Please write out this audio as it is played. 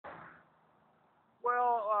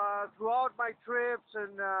throughout my trips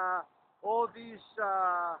and all these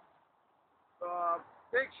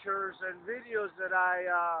pictures and videos that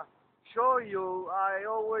I show you, I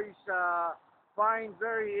always find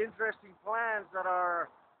very interesting plants that are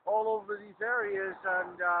all over these areas,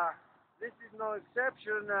 and this is no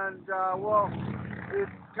exception. And well, it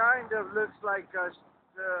kind of looks like a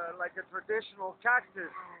traditional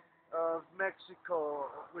cactus of Mexico,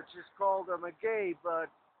 which is called a maguey. But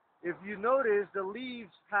if you notice, the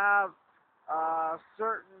leaves have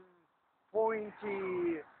certain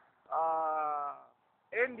pointy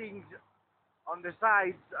endings on the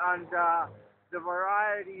sides, and the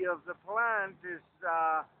variety of the plant is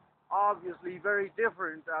obviously very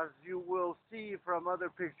different, as you will see from other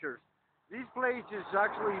pictures. This place is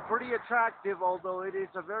actually pretty attractive, although it is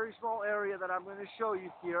a very small area that I'm going to show you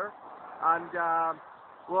here. And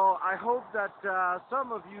well, I hope that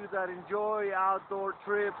some of you that enjoy outdoor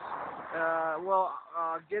trips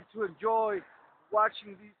get to enjoy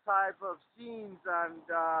watching these type of scenes, and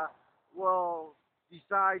well,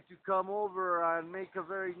 decide to come over and make a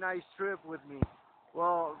very nice trip with me.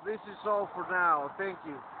 Well, this is all for now. Thank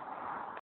you.